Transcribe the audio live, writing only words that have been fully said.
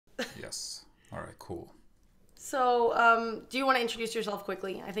Yes. All right, cool. So, do you want to introduce yourself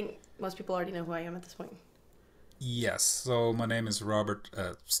quickly? I think most people already know who I am at this point. Yes, so my name is Robert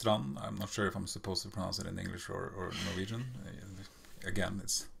Strand. I'm not sure if I'm supposed to pronounce it in English or Norwegian. Again,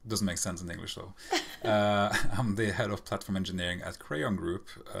 it doesn't make sense in English, so I'm the head of platform engineering at Crayon Group,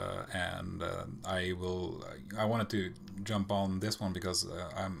 and I wanted to jump on this one because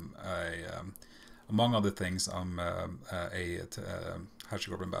among other things, I'm a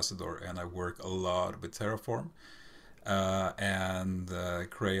HashiCorp ambassador, and I work a lot with Terraform. And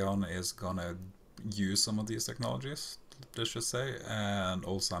Crayon is gonna use some of these technologies, let's just say, and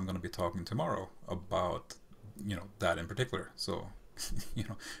also I'm gonna be talking tomorrow about that in particular. So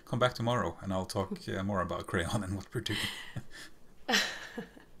come back tomorrow and I'll talk more about Crayon and what we're doing. All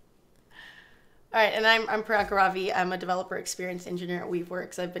right, and I'm Priyanka Ravi. I'm a developer experience engineer at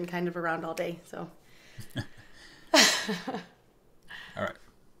WeaveWorks. I've been kind of around all day, so. All right.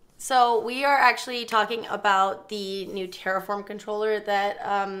 So we are actually talking about the new Terraform controller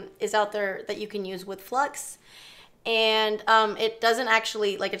that is out there that you can use with Flux. And it doesn't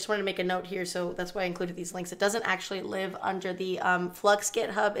actually, like, I just wanted to make a note here, so that's why I included these links. It doesn't actually live under the Flux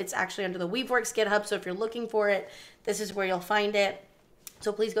GitHub. It's actually under the WeaveWorks GitHub, so if you're looking for it, this is where you'll find it.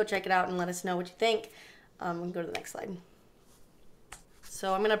 So please go check it out and let us know what you think. We can go to the next slide.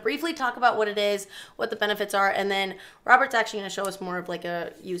 So I'm going to briefly talk about what it is, what the benefits are, and then Robert's actually going to show us more of like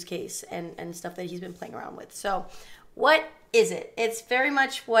a use case and stuff that he's been playing around with. So what is it? It's very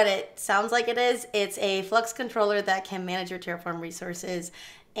much what it sounds like it is. It's a Flux controller that can manage your Terraform resources,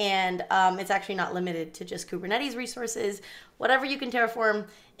 and it's actually not limited to just Kubernetes resources. Whatever you can Terraform,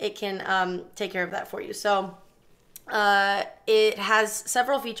 it can take care of that for you. So it has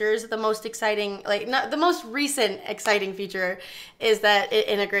several features. The most exciting, the most recent exciting feature is that it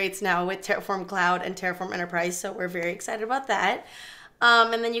integrates now with Terraform Cloud and Terraform Enterprise. So we're very excited about that.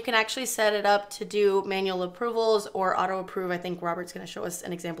 And then you can actually set it up to do manual approvals or auto approve. I think Robert's going to show us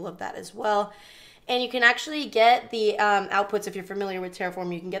an example of that as well. And you can actually get the outputs, if you're familiar with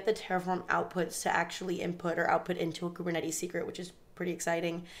Terraform, you can get the Terraform outputs to actually input or output into a Kubernetes secret, which is pretty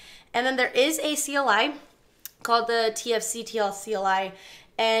exciting. And then there is a CLI called the TFCTL CLI,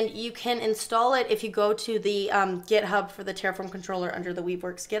 and you can install it if you go to the GitHub for the Terraform controller under the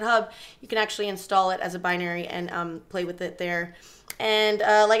WeaveWorks GitHub. You can actually install it as a binary and play with it there. And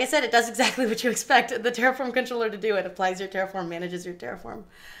like I said, it does exactly what you expect the Terraform controller to do. It applies your Terraform, manages your Terraform.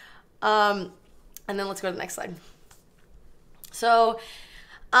 And then let's go to the next slide. So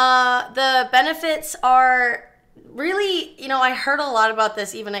the benefits are really, I heard a lot about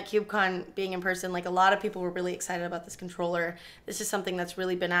this even at KubeCon being in person. Like, a lot of people were really excited about this controller. This is something that's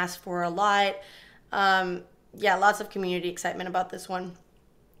really been asked for a lot. Yeah, lots of community excitement about this one.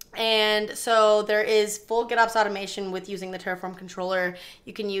 And so there is full GitOps automation with using the Terraform controller.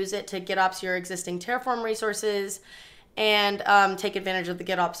 You can use it to GitOps your existing Terraform resources and take advantage of the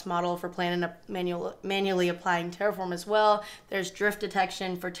GitOps model for planning manually applying Terraform as well. There's drift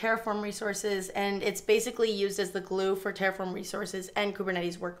detection for Terraform resources, and it's basically used as the glue for Terraform resources and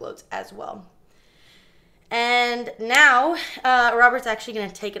Kubernetes workloads as well. And now Robert's actually going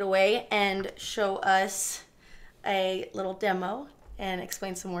to take it away and show us a little demo and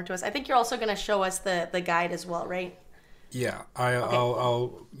explain some more to us. I think you're also going to show us the guide as well, right? Yeah,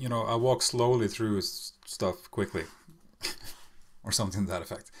 I'll walk slowly through stuff quickly, or something to that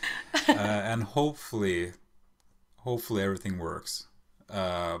effect, and hopefully everything works.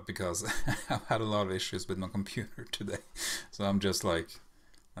 Because I've had a lot of issues with my computer today, so I'm just like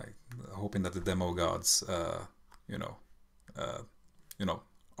hoping that the demo gods,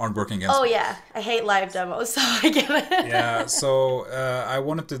 aren't working against Oh me. yeah, I hate live demos, so I get it. Yeah, so I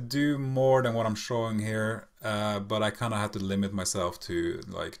wanted to do more than what I'm showing here, but I kind of had to limit myself to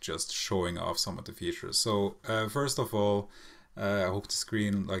like just showing off some of the features. So first of all, I hope the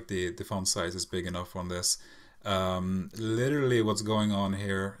screen, like the font size, is big enough on this. Literally what's going on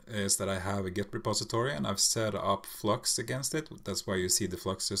here is that I have a Git repository and I've set up Flux against it. That's why you see the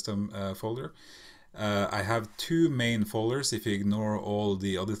Flux system folder. I have two main folders if you ignore all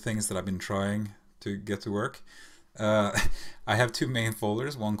the other things that I've been trying to get to work. I have two main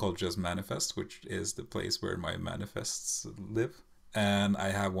folders, one called just manifest, which is the place where my manifests live. And I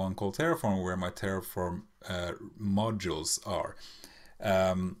have one called Terraform, where my Terraform modules are.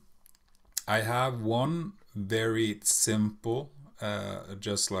 I have one very simple,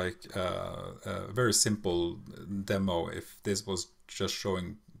 just like a very simple demo. If this was just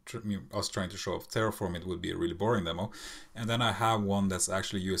showing us trying to show off Terraform, it would be a really boring demo. And then I have one that's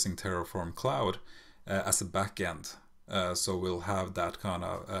actually using Terraform Cloud as a backend. So we'll have that kind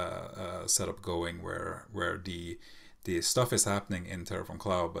of setup going where the the stuff is happening in Terraform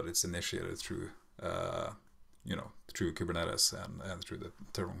Cloud, but it's initiated through through Kubernetes and through the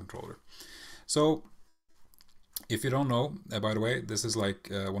Terraform controller. So if you don't know, by the way, this is like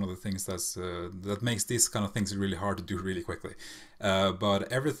one of the things that makes these kind of things really hard to do really quickly.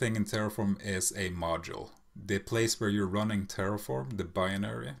 But everything in Terraform is a module. The place where you're running Terraform, the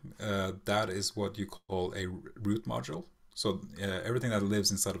binary, that is what you call a root module. So everything that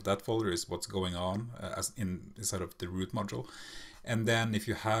lives inside of that folder is what's going on inside of the root module. And then if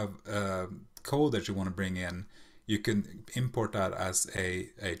you have code that you want to bring in, you can import that as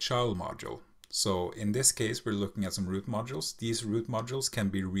a child module. So in this case, we're looking at some root modules. These root modules can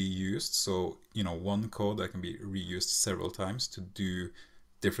be reused. So, one code that can be reused several times to do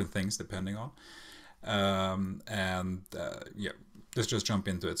different things depending on. Yeah, let's just jump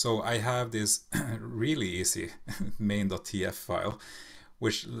into it. So I have this really easy main.tf file,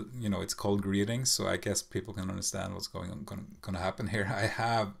 which, it's called greetings. So I guess people can understand what's going to happen here. I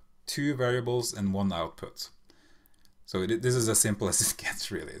have 2 variables and 1 output. So this is as simple as it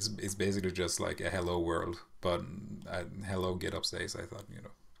gets, really. It's basically just like a hello world, but hello GitOps days, I thought,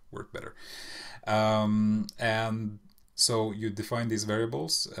 worked better. And so you define these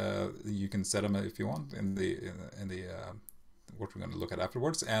variables. You can set them if you want in the what we're going to look at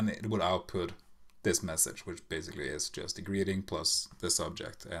afterwards, and it will output this message, which basically is just a greeting plus the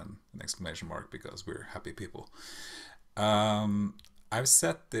subject and an exclamation mark because we're happy people. I've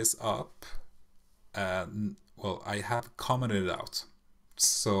set this up. Well, I have commented it out.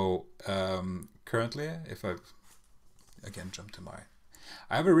 So currently, if I again jump to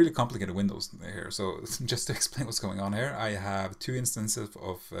I have a really complicated Windows here. So just to explain what's going on here, I have 2 instances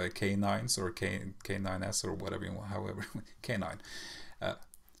of K9s or K9s or whatever you want, however, K9.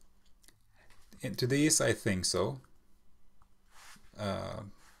 Into these, I think so.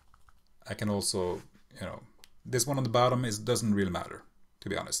 I can also, this one on the bottom doesn't really matter, to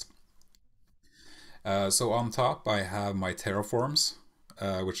be honest. So on top, I have my Terraforms,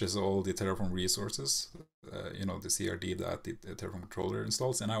 which is all the Terraform resources, the CRD that the Terraform controller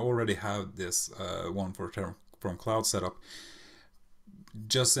installs. And I already have this one for Terraform Cloud set up,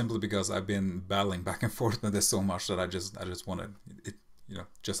 just simply because I've been battling back and forth with this so much that I just want to,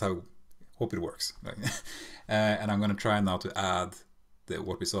 just hope it works. And I'm going to try now to add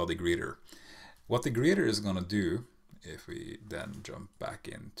what we saw, the greeter. What the greeter is going to do, if we then jump back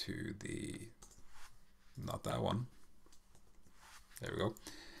into not that one. There we go.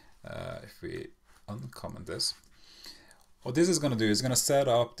 If we uncomment this, what this is going to do is going to set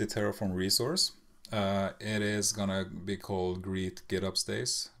up the Terraform resource. It is going to be called greet GitOps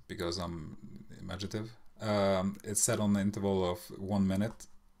days because I'm imaginative. It's set on the interval of 1 minute,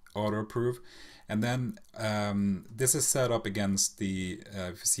 auto approve. And then this is set up against the,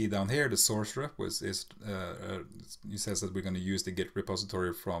 if you see down here, the source rep it says that we're going to use the Git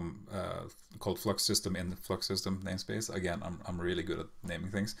repository from called Flux System in the Flux System namespace. Again, I'm really good at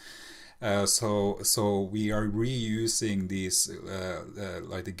naming things. So we are reusing these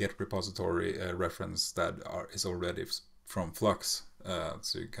like the Git repository reference that is already from Flux.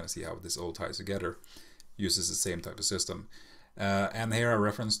 So you kind of see how this all ties together. Uses the same type of system. And here I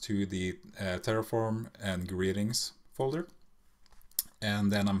reference to the Terraform and greetings folder.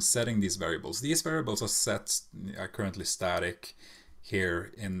 And then I'm setting these variables. These variables are currently static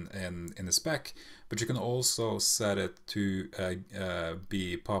here in the spec, but you can also set it to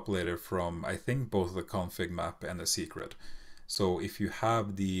be populated from, I think, both the config map and the secret. So if you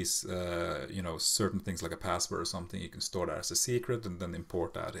have these, certain things like a password or something, you can store that as a secret and then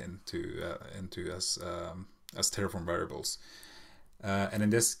import that into as Terraform variables. And in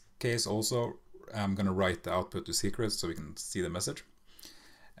this case also, I'm going to write the output to secret so we can see the message.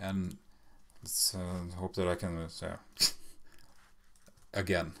 And let's hope that I can,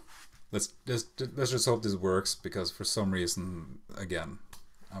 again, let's just hope this works, because for some reason, again,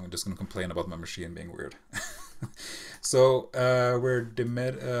 I'm just going to complain about my machine being weird. So we're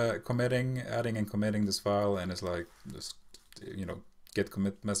adding and committing this file, and it's like just, get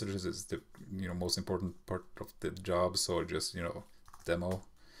commit messages is the most important part of the job. So just demo,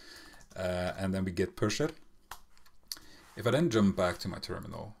 and then we git push it. If I then jump back to my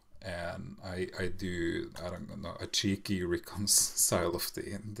terminal and I do, I don't know, a cheeky reconcile of the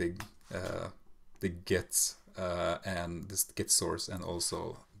git and this git source and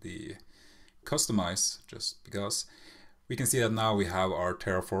also the customize, just because we can see that now we have our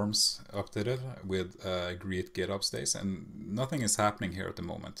Terraforms updated with greet GitOps days, and nothing is happening here at the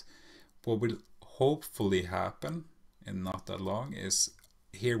moment. What will hopefully happen in not that long is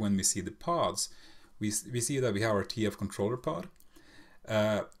here when we see the pods, we see that we have our TF controller pod.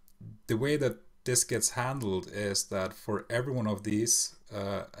 The way that this gets handled is that for every one of these,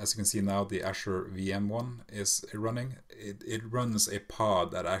 as you can see now, the Azure VM one is running. It runs a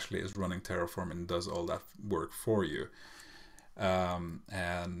pod that actually is running Terraform and does all that work for you.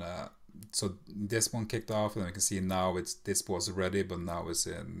 So this one kicked off, and we can see now this was ready, but now it's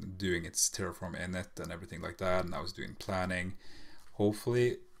doing its Terraform init and everything like that. Now it's doing planning.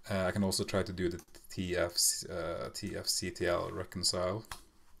 Hopefully, I can also try to do the TFCTL reconcile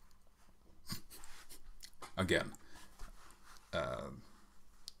again.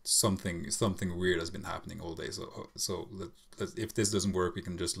 Something weird has been happening all day. So if this doesn't work, we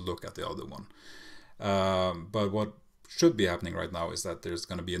can just look at the other one. But what should be happening right now is that there's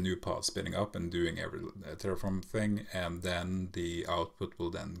going to be a new pod spinning up and doing every Terraform thing, and then the output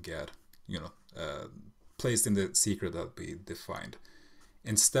will then get placed in the secret that we defined.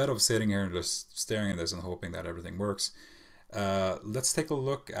 Instead of sitting here and just staring at this and hoping that everything works, let's take a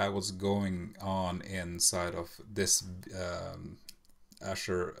look at what's going on inside of this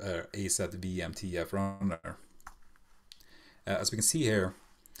Azure AZ VM TF runner. As we can see here,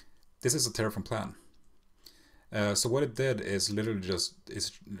 this is a Terraform plan. So what it did is literally just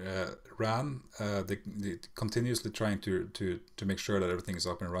ran continuously trying to make sure that everything is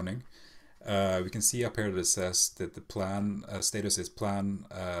up and running. We can see up here that it says that the plan status is plan,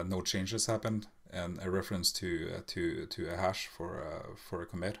 no changes happened, and a reference to a hash for a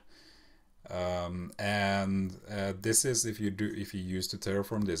commit. This is if you use the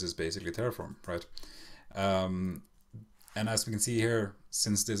Terraform, this is basically Terraform, right? And as we can see here,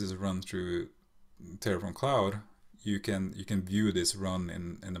 since this is run through Terraform Cloud, you can view this run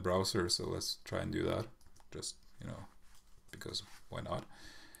in the browser. So let's try and do that, just because why not?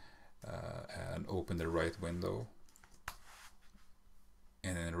 And open the right window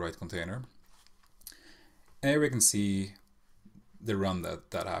and in the right container. And here we can see the run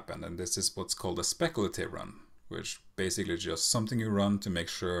that happened, and this is what's called a speculative run, which basically is just something you run to make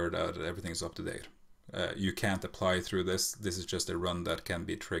sure that everything's up to date. You can't apply through this. This is just a run that can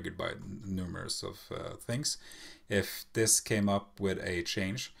be triggered by numerous of things. If this came up with a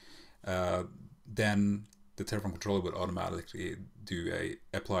change, then the Terraform controller would automatically do a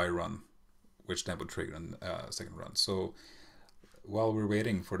apply run, which then would trigger a second run. So while we're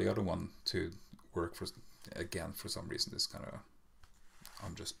waiting for the other one to work for some reason, this kind of,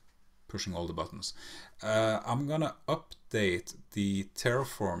 I'm just pushing all the buttons. I'm gonna update the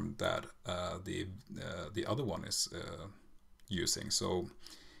Terraform that the other one is using. So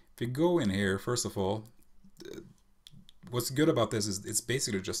if you go in here, first of all, what's good about this is it's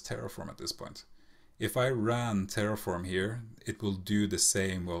basically just Terraform at this point. If I ran Terraform here, it will do the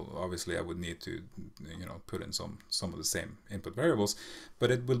same. Well, obviously I would need to put in some of the same input variables, but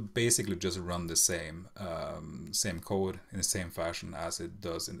it will basically just run the same code in the same fashion as it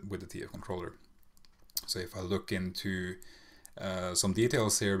does with the TF controller. So if I look into some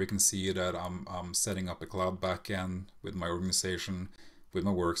details here, we can see that I'm setting up a cloud backend with my organization, with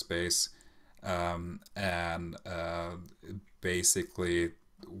my workspace, and basically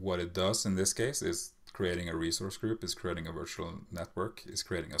what it does in this case is creating a resource group, is creating a virtual network, is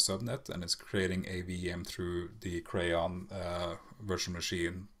creating a subnet, and it's creating a VM through the Crayon virtual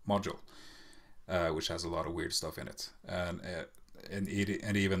machine module, which has a lot of weird stuff in it, and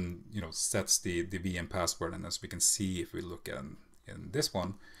it even sets the VM password. And as we can see, if we look in this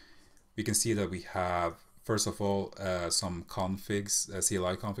one, we can see that we have, first of all, some configs,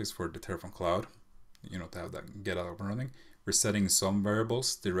 CLI configs for the Terraform Cloud, to have that get up and running. We're setting some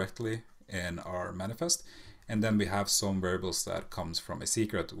variables directly in our manifest, and then we have some variables that comes from a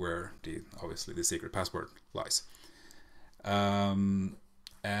secret where obviously the secret password lies. And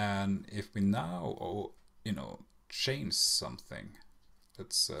if we now change something,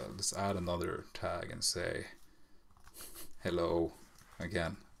 let's add another tag and say hello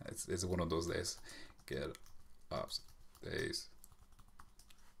again. It's one of those days. GitOps days.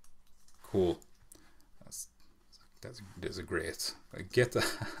 Cool. That's a great. Get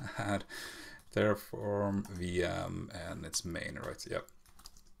add Terraform VM and its main, right? Yep.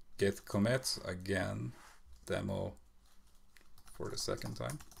 Git commit again, demo for the second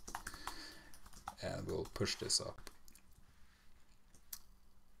time, and we'll push this up.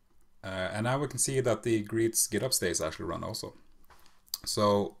 And now we can see that the greets GitOps days actually run also.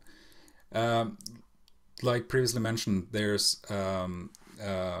 So, like previously mentioned, there's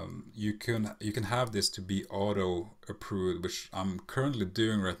you can have this to be auto approved, which I'm currently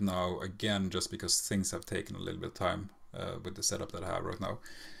doing right now, again just because things have taken a little bit of time with the setup that I have right now.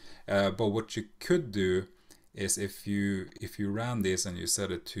 But what you could do is if you ran this and you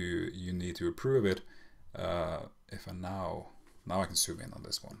set it to you need to approve it. If I now I can zoom in on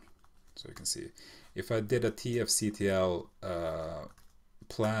this one. So you can see if I did a tfctl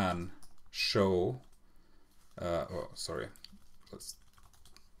plan show, oh sorry, let's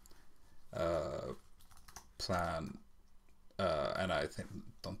plan, and I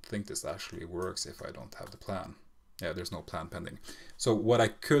don't think this actually works if I don't have the plan. Yeah, there's no plan pending. So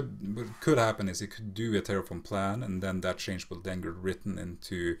what could happen is it could do a Terraform plan, and then that change will then get written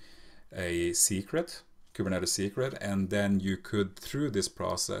into a secret, Kubernetes secret, and then you could, through this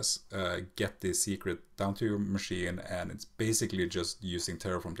process, get the secret down to your machine, and it's basically just using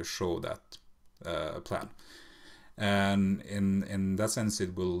Terraform to show that plan. And in that sense,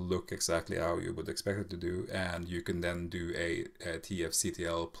 it will look exactly how you would expect it to do, and you can then do a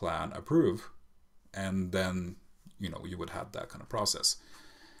tfctl plan approve, and then you would have that kind of process.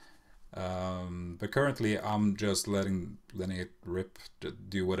 But currently I'm just letting it rip,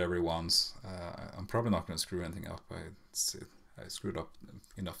 do whatever it wants. I'm probably not going to screw anything up. I screwed up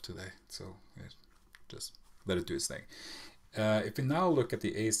enough today, so just let it do its thing. If we now look at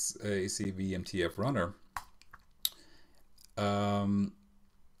the ACVMTF runner, all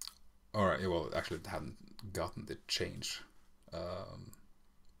right, well, actually it hadn't gotten the change. Oh,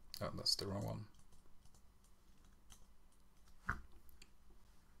 that's the wrong one.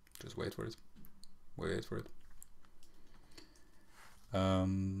 Just wait for it. Wait for it.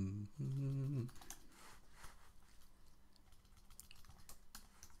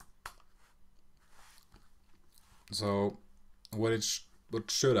 So what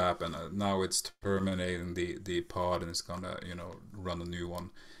should happen now? It's terminating the pod, and it's gonna run a new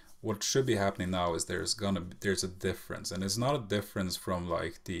one. What should be happening now is there's a difference, and it's not a difference from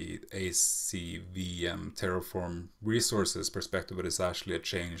like the ACVM Terraform resources perspective, but it's actually a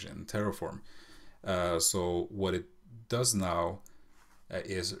change in Terraform. So what it does now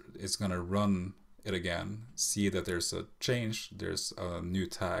is it's gonna run it again, see that there's a change, there's a new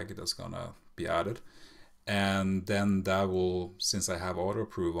tag that's gonna be added, and then that will, since I have auto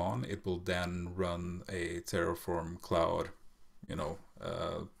approve on, it will then run a Terraform cloud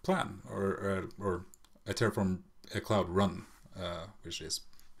plan or a Terraform cloud run, which is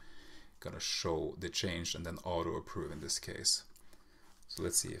gonna show the change and then auto approve in this case. So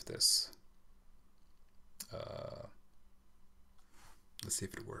let's see if this let's see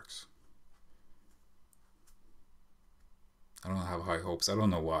if it works. I don't have high hopes. I don't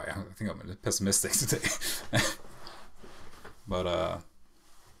know why. I think I'm a bit pessimistic today.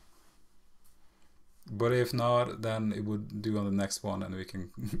 But if not, then it would do on the next one, and we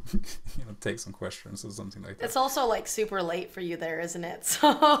can take some questions or something like that. It's also like super late for you there, isn't it?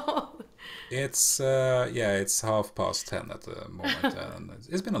 So it's yeah, it's 10:30 at the moment, and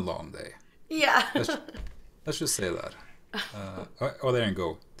it's been a long day. Yeah. Let's just say that. Oh, there you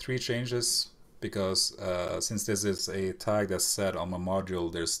go. 3 changes, because since this is a tag that's set on my module,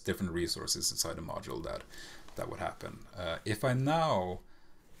 there's different resources inside the module that would happen. If I now,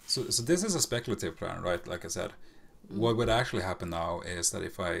 so this is a speculative plan, right? Like I said, what would actually happen now is that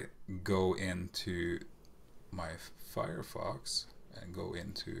if I go into my Firefox and go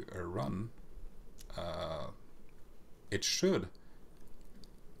into a run, it should,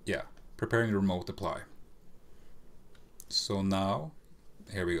 yeah, preparing the remote apply. So now,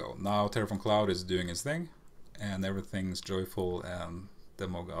 here we go. Now Terraform Cloud is doing its thing, and everything's joyful, and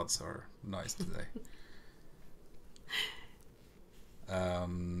demo gods are nice today.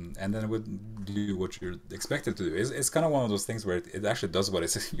 And then it would do what you're expected to do. It's kind of one of those things where it actually does what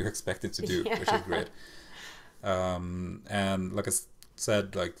you're expected to do, which is great. And like I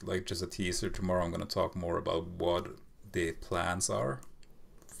said, like just a teaser, tomorrow I'm going to talk more about what the plans are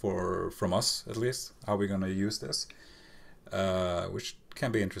from us, at least, how we're going to use this, which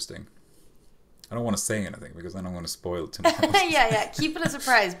can be interesting. I don't want to say anything because then I'm going to spoil it tomorrow. Yeah, keep it a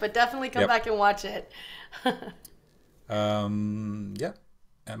surprise, but definitely come back and watch it. Yeah,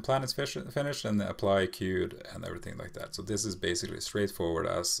 and plan is finished and apply queued and everything like that. So this is basically straightforward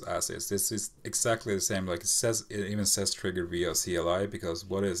as is. This is exactly the same, like it even says triggered via CLI, because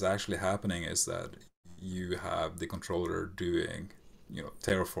what is actually happening is that you have the controller doing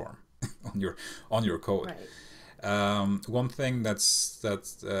Terraform on your code. Right. One thing that's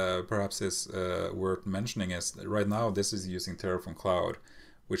perhaps is worth mentioning is that right now this is using Terraform Cloud,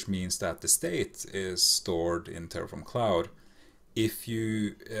 which means that the state is stored in Terraform Cloud. If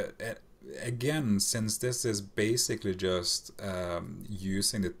you, again, since this is basically just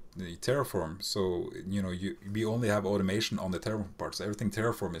using the Terraform, so we only have automation on the Terraform part, so everything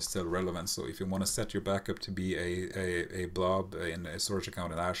Terraform is still relevant. So if you want to set your backup to be a blob in a storage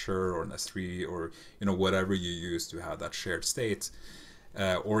account in Azure or in S3 or whatever you use to have that shared state,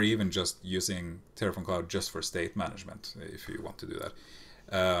 or even just using Terraform Cloud just for state management, if you want to do that.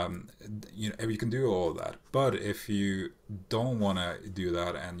 You can do all of that. But if you don't want to do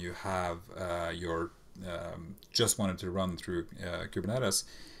that and you have your just wanted to run through Kubernetes,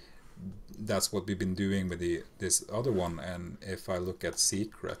 that's what we've been doing with this other one. And if I look at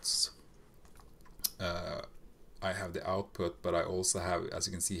secrets, I have the output, but I also have, as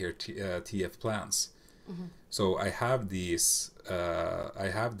you can see here, TF plans. Mm-hmm. So I have these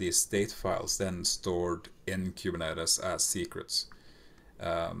state files then stored in Kubernetes as secrets.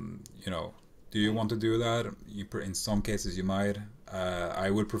 Do you want to do that? In some cases you might. I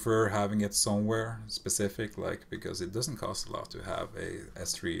would prefer having it somewhere specific, because it doesn't cost a lot to have a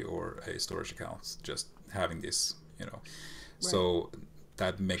S3 or a storage account. Just having this, Right. So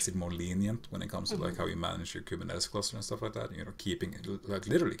that makes it more lenient when it comes to how you manage your Kubernetes cluster and stuff like that.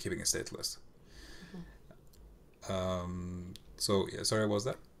 Literally keeping it stateless. So yeah, sorry, what was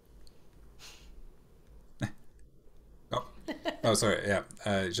that? Oh, sorry. Yeah,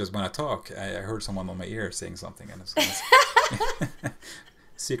 just when I talk, I heard someone on my ear saying something, and it's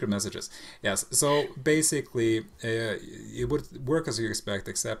secret messages. Yes. So basically, it would work as you expect,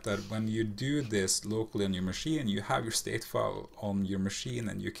 except that when you do this locally on your machine, you have your state file on your machine,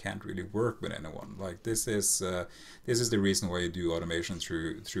 and you can't really work with anyone. This is the reason why you do automation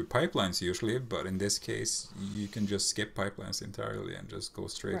through pipelines usually. But in this case, you can just skip pipelines entirely and just go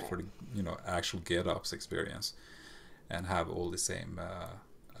straight for the actual GitOps experience. And have all the same,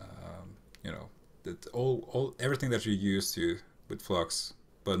 everything that you used to with Flux,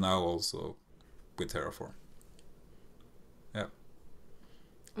 but now also with Terraform. Yeah.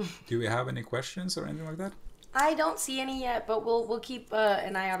 Do we have any questions or anything like that? I don't see any yet, but we'll keep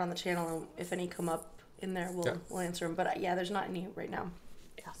an eye out on the channel. If any come up in there, we'll answer them. But there's not any right now.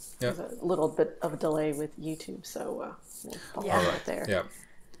 Yeah. There's a little bit of a delay with YouTube, so we'll follow right there. Yeah.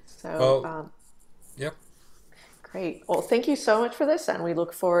 So. Yep. Great. Well, thank you so much for this, and we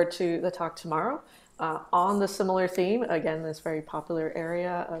look forward to the talk tomorrow on the similar theme. Again, this very popular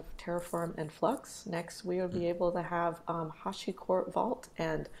area of Terraform and Flux. Next, we will be able to have HashiCorp Vault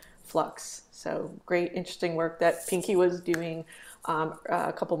and Flux. So great, interesting work that Pinky was doing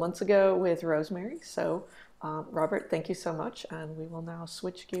a couple months ago with Rosemary. So Robert, thank you so much, and we will now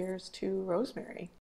switch gears to Rosemary.